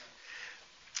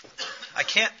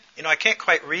 Yeah. I can't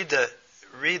quite read the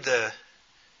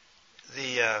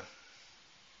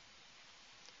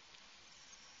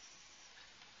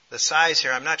the size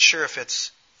here, I'm not sure if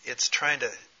it's trying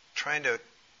to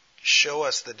show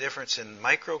us the difference in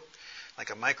like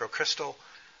a microcrystal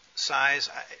size.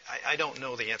 I don't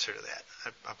know the answer to that.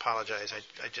 I apologize.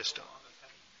 I just don't.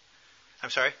 I'm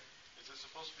sorry? Is it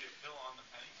supposed to be a pill on the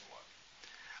penny or what?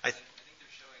 I think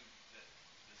they're showing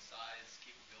the size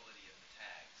capability of the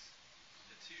tags.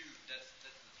 The tube, that's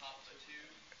the top of the tube.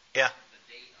 Yeah. The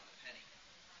date on the penny.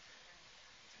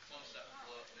 It's a close-up,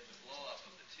 there's a blow-up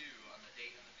of the tube on the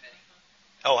date on the penny.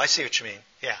 Oh, I see what you mean.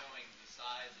 Yeah. Showing the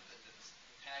size of it. The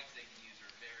tags they can use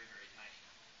are very, very tiny.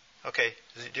 Okay.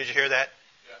 Did you hear that?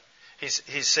 Yeah.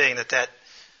 He's saying that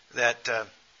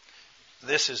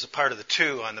this is a part of the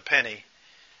 2 on the penny,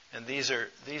 and these are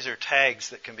tags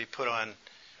that can be put on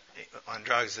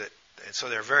drugs so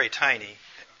they're very tiny.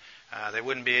 They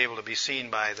wouldn't be able to be seen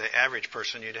by the average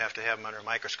person. You'd have to have them under a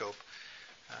microscope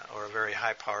or a very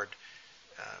high-powered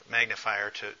magnifier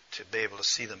to be able to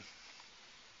see them.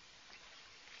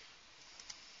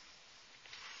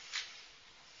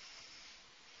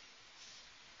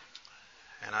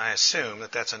 And I assume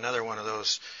that that's another one of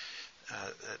those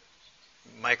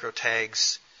micro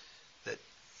tags that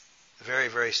very,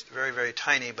 very, very, very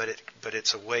tiny, but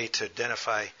it's a way to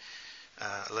identify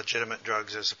legitimate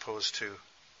drugs as opposed to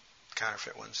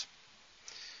counterfeit ones.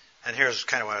 And here's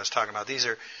kind of what I was talking about. These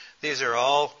are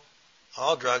all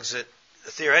drugs that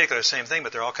theoretically are the same thing,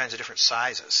 but they're all kinds of different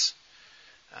sizes.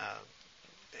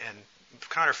 And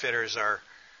counterfeiters are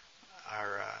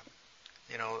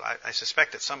I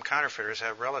suspect that some counterfeiters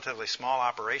have relatively small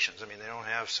operations. I mean, they don't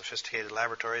have sophisticated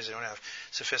laboratories. They don't have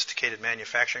sophisticated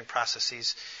manufacturing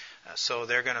processes. So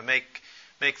they're going to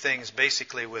make things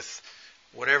basically with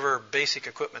whatever basic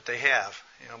equipment they have.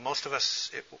 Most of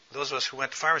us, those of us who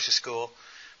went to pharmacy school,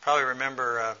 probably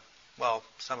remember.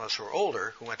 Some of us who are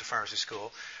older who went to pharmacy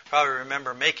school probably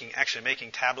remember making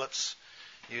tablets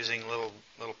using little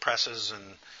presses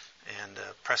and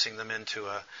pressing them into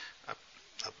a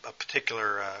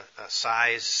particular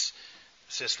size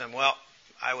system. Well,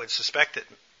 I would suspect that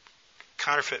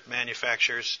counterfeit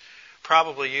manufacturers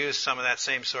probably use some of that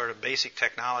same sort of basic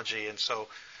technology, and so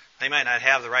they might not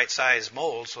have the right size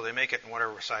mold, so they make it in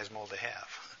whatever size mold they have.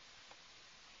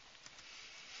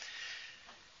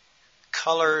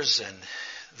 Colors and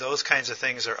those kinds of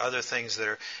things are other things that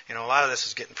are, a lot of this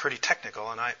is getting pretty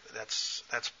technical, and that's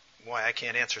why I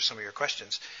can't answer some of your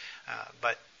questions.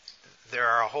 But there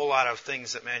are a whole lot of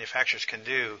things that manufacturers can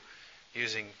do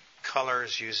using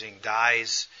colors, using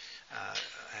dyes,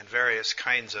 and various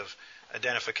kinds of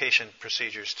identification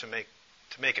procedures to make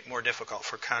it more difficult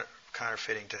for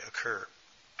counterfeiting to occur.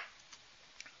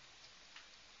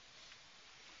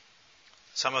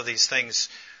 Some of these things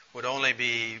would only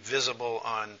be visible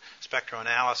on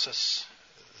spectroanalysis,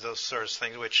 those sorts of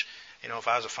things, which, if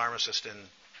I was a pharmacist in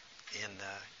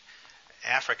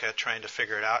Africa trying to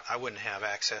figure it out, I wouldn't have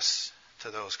access to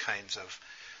those kinds of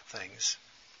things.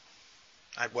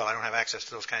 I don't have access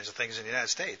to those kinds of things in the United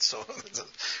States, so it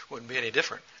wouldn't be any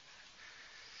different.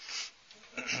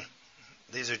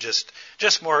 These are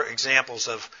just more examples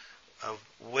of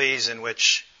ways in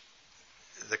which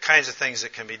the kinds of things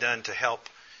that can be done to help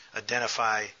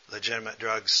identify legitimate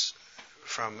drugs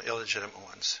from illegitimate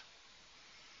ones.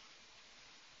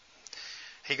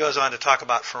 He goes on to talk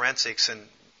about forensics, and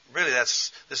really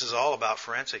this is all about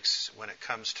forensics when it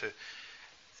comes to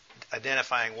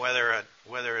identifying whether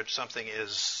something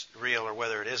is real or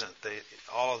whether it isn't.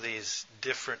 All of these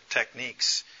different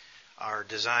techniques are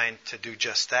designed to do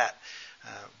just that,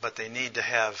 but they need to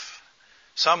have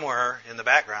somewhere in the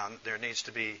background. There needs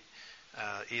to be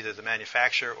either the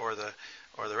manufacturer or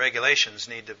the regulations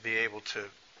need to be able to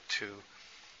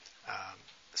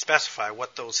specify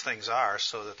what those things are,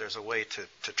 so that there's a way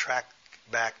to track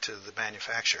back to the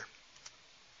manufacturer.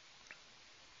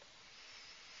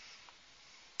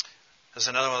 There's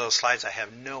another one of those slides. I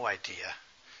have no idea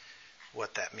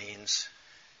what that means.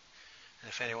 And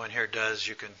if anyone here does,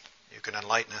 you can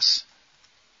enlighten us.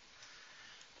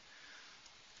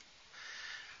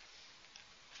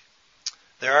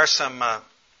 There are some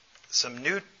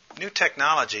new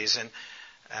technologies, and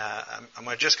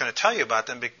I'm just going to tell you about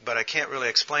them, but I can't really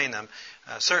explain them.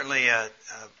 Certainly,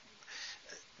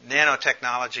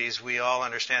 nanotechnologies. We all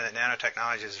understand that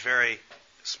nanotechnology is very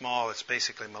small. It's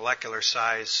basically molecular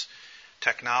size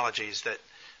technologies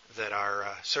that are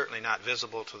certainly not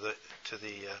visible to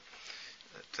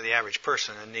the average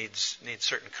person, and needs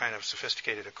certain kind of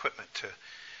sophisticated equipment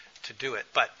to do it.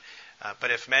 But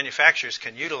if manufacturers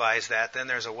can utilize that, then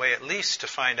there's a way at least to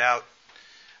find out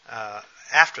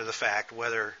after the fact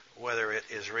whether it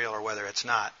is real or whether it's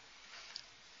not.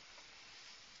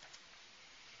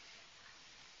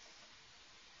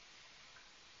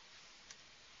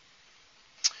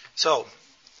 So,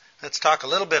 let's talk a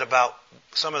little bit about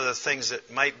some of the things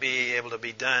that might be able to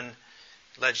be done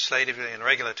legislatively and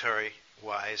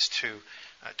regulatory-wise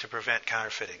to prevent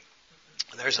counterfeiting.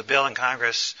 There's a bill in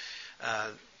Congress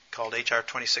called H.R.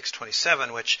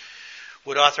 2627, which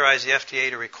would authorize the FDA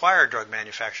to require drug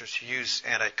manufacturers to use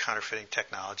anti-counterfeiting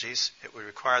technologies. It would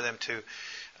require them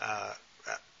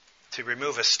to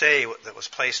remove a stay that was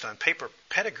placed on paper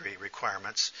pedigree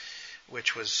requirements,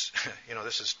 which was,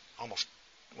 this is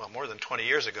more than 20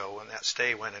 years ago when that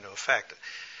stay went into effect.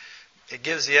 It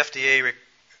gives the FDA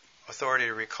authority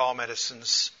to recall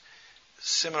medicines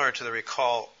similar to the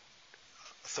recall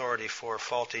authority for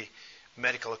faulty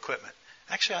medical equipment.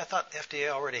 Actually, I thought the FDA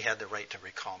already had the right to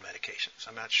recall medications.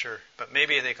 I'm not sure. But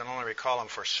maybe they can only recall them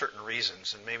for certain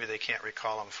reasons, and maybe they can't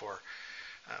recall them for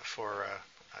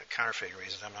counterfeiting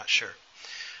reasons. I'm not sure.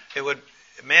 It would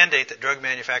mandate that drug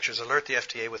manufacturers alert the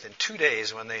FDA within 2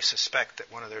 days when they suspect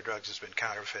that one of their drugs has been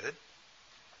counterfeited.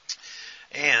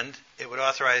 And it would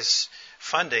authorize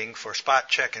funding for spot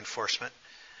check enforcement.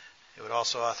 It would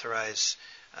also authorize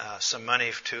some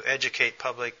money to educate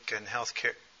public and health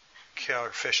care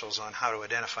officials on how to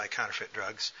identify counterfeit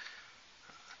drugs.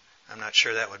 I'm not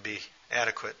sure that would be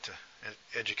adequate to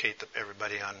educate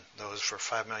everybody on those for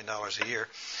 $5 million a year.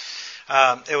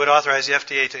 It would authorize the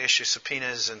FDA to issue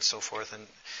subpoenas and so forth,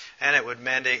 and it would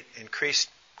mandate increased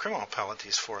criminal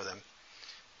penalties for them.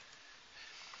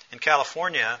 In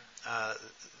California,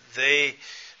 the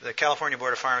California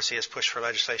Board of Pharmacy has pushed for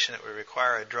legislation that would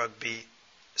require a drug be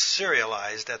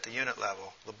serialized at the unit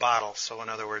level, the bottle. So in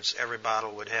other words, every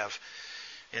bottle would have,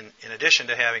 in addition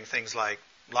to having things like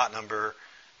lot number,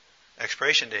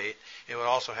 expiration date, it would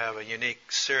also have a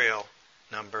unique serial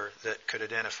number that could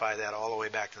identify that all the way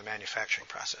back to the manufacturing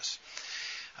process.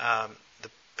 The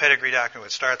pedigree document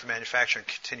would start at the manufacturer and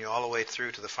continue all the way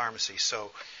through to the pharmacy.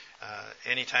 So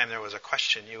anytime there was a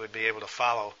question, you would be able to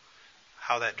follow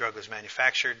how that drug was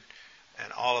manufactured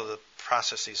and all of the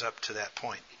processes up to that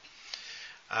point.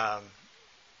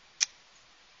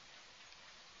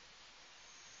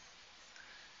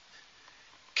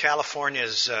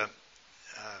 California's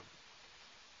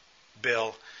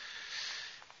bill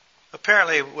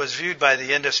apparently was viewed by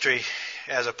the industry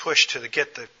as a push to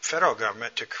get the federal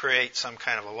government to create some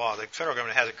kind of a law. The federal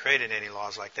government hasn't created any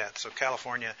laws like that. So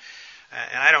California,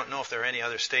 and I don't know if there are any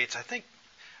other states. I think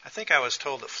I was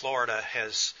told that Florida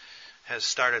has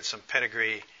started some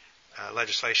pedigree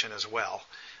legislation as well.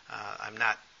 I'm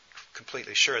not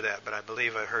completely sure of that, but I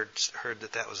believe I heard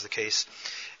that was the case.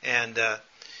 And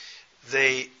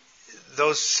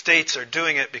those states are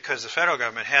doing it because the federal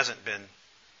government hasn't been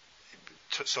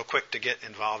so quick to get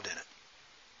involved in it.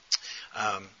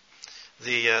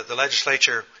 The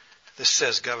legislature, this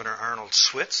says Governor Arnold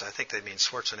Switz, I think they mean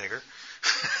Schwarzenegger,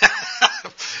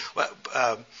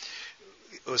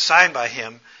 it was signed by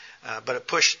him, but it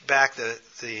pushed back the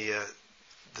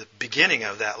beginning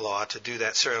of that law to do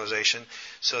that serialization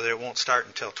so that it won't start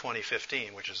until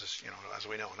 2015, which is, as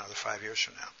we know, another 5 years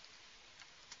from now.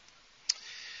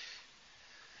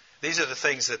 These are the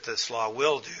things that this law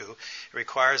will do. It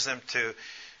requires them to,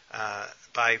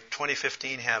 by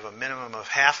 2015, have a minimum of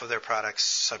half of their products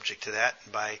subject to that.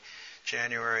 And by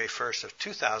January 1st of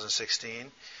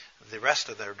 2016, the rest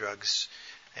of their drugs.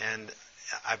 And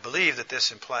I believe that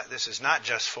this is not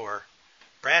just for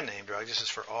brand name drugs. This is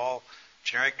for all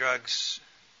generic drugs,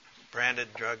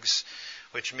 branded drugs,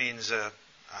 which means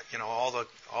all the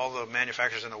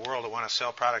manufacturers in the world that want to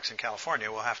sell products in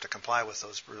California will have to comply with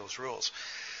those rules.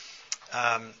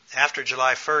 After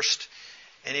July 1st,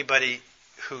 anybody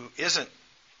who isn't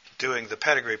doing the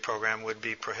pedigree program would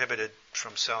be prohibited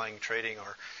from selling, trading,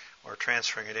 or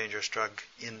transferring a dangerous drug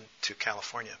into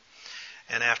California.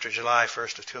 And after July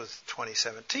 1st of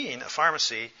 2017, a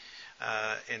pharmacy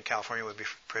in California would be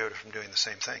prohibited from doing the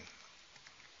same thing.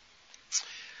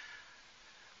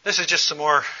 This is just some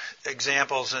more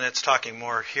examples, and it's talking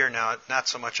more here now, not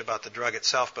so much about the drug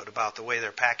itself, but about the way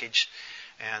they're packaged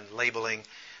and labeling,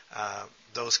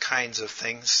 those kinds of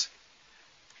things.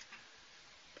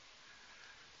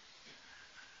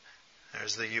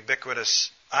 There's the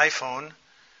ubiquitous iPhone.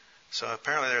 So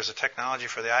apparently there's a technology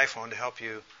for the iPhone to help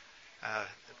you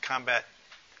combat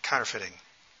counterfeiting.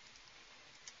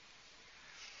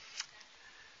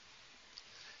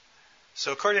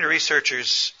 So according to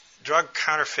researchers, drug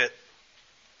counterfeiters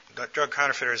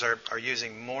are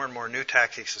using more and more new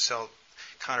tactics to sell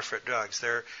counterfeit drugs.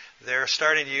 They're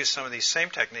starting to use some of these same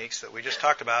techniques that we just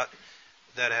talked about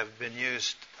that have been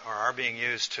used or are being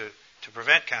used to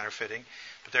prevent counterfeiting,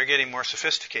 but they're getting more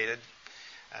sophisticated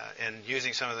and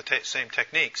using some of the same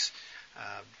techniques,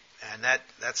 and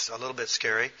that's a little bit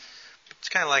scary. It's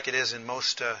kind of like it is in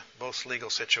most legal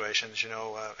situations.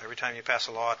 Every time you pass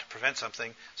a law to prevent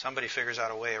something, somebody figures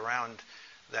out a way around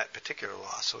that particular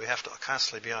law. So we have to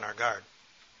constantly be on our guard.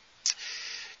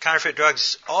 Counterfeit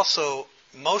drugs also,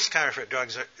 most counterfeit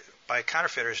drugs by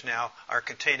counterfeiters now are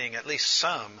containing at least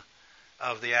some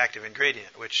of the active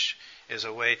ingredient, which is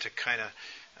a way to kind of,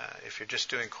 if you're just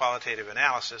doing qualitative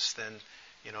analysis, then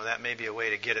that may be a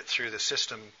way to get it through the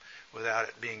system without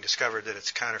it being discovered that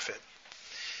it's counterfeit.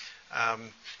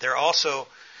 There are also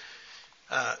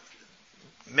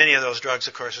many of those drugs,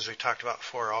 of course, as we talked about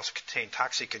before, also contain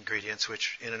toxic ingredients,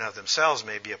 which in and of themselves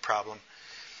may be a problem.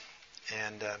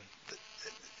 And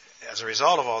as a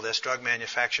result of all this, drug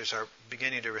manufacturers are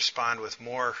beginning to respond with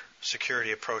more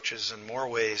security approaches and more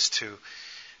ways to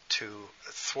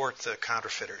thwart the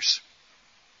counterfeiters.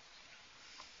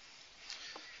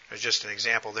 There's just an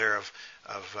example there of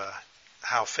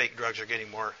how fake drugs are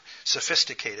getting more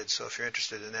sophisticated. So if you're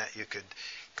interested in that, you could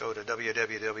go to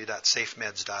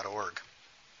www.safemeds.org.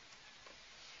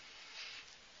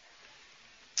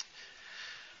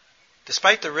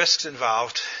 Despite the risks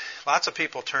involved, lots of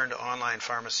people turn to online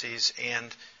pharmacies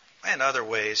and other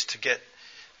ways to get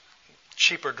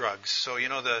cheaper drugs. So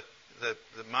the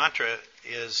mantra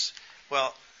is,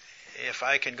 well, if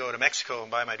I can go to Mexico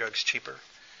and buy my drugs cheaper,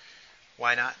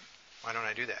 why not? Why don't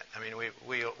I do that? I mean,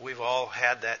 we've all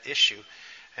had that issue,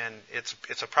 and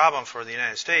it's a problem for the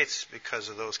United States because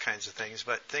of those kinds of things.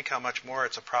 But think how much more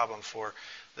it's a problem for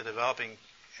the developing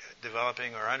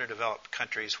or underdeveloped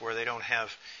countries where they don't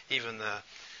have even the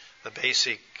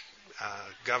basic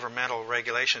governmental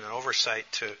regulation and oversight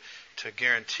to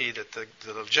guarantee that the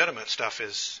legitimate stuff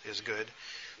is good.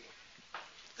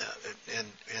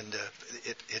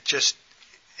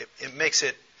 It makes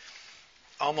it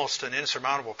almost an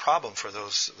insurmountable problem for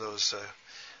those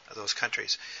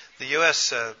countries. The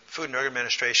U.S. Food and Drug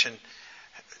Administration,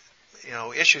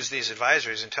 issues these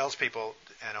advisories and tells people,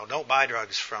 don't buy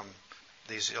drugs from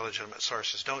these illegitimate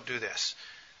sources. Don't do this.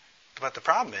 But the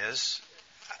problem is,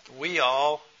 we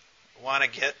all want to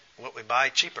get what we buy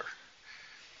cheaper,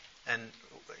 and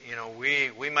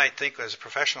we might think as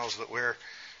professionals that we're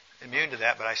immune to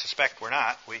that, but I suspect we're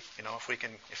not.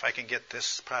 If I can get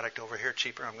this product over here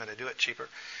cheaper, I'm going to do it cheaper.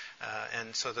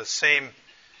 And so the same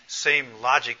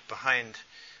logic behind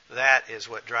that is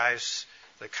what drives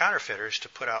the counterfeiters to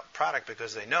put out product,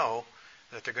 because they know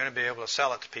that they're going to be able to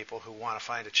sell it to people who want to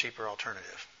find a cheaper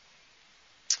alternative.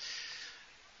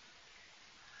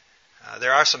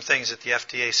 There are some things that the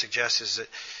FDA suggests is that,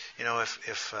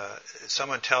 if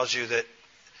someone tells you that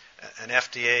an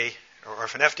FDA or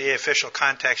if an FDA official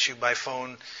contacts you by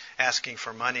phone asking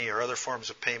for money or other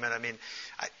forms of payment, I mean,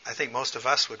 I think most of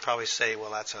us would probably say, well,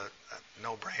 that's a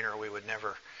no-brainer. We would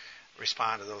never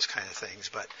respond to those kind of things.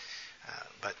 But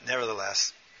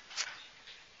nevertheless,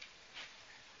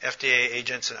 FDA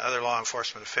agents and other law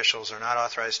enforcement officials are not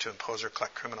authorized to impose or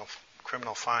collect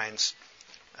criminal fines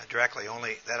directly.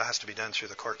 Only that has to be done through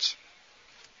the courts.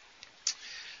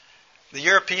 The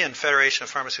European Federation of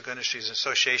Pharmaceutical Industries and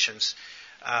Associations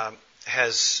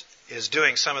is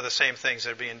doing some of the same things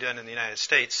that are being done in the United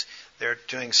States. They're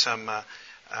doing some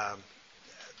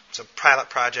pilot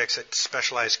projects at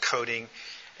specialized coding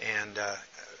and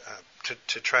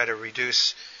to try to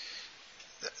reduce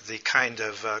the kind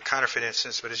of counterfeit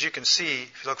incidents. But as you can see,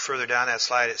 if you look further down that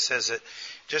slide, it says that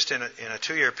just in a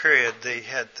 2-year period, they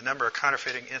had the number of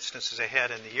counterfeiting instances they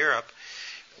had in Europe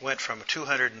went from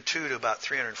 202 to about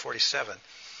 347.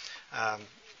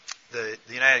 The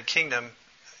United Kingdom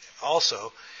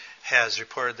also has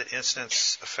reported that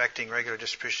incidents affecting regular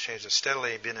distribution chains have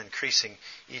steadily been increasing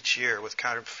each year, with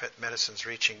counterfeit medicines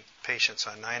reaching patients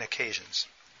on 9 occasions.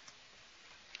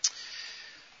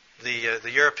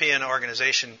 The European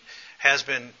organization has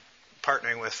been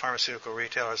partnering with pharmaceutical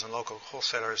retailers and local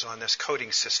wholesalers on this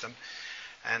coding system,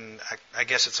 and I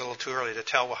guess it's a little too early to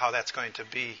tell how that's going to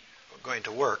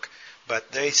work,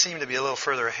 but they seem to be a little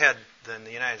further ahead than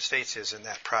the United States is in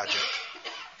that project.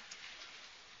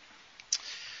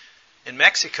 In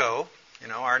Mexico,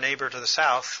 our neighbor to the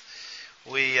south,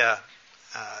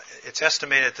 it's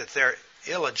estimated that their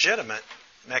illegitimate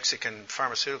Mexican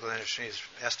pharmaceutical industry is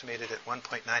estimated at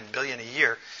 $1.9 billion a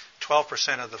year,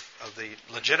 12% of the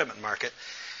legitimate market,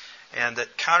 and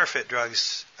that counterfeit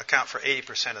drugs account for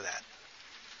 80% of that.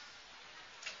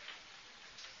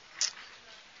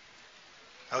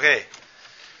 Okay.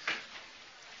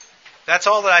 That's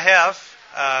all that I have.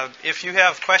 If you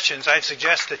have questions, I'd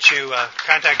suggest that you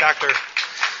contact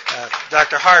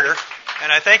Dr. Harder.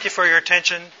 And I thank you for your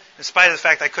attention, in spite of the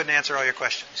fact I couldn't answer all your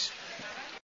questions.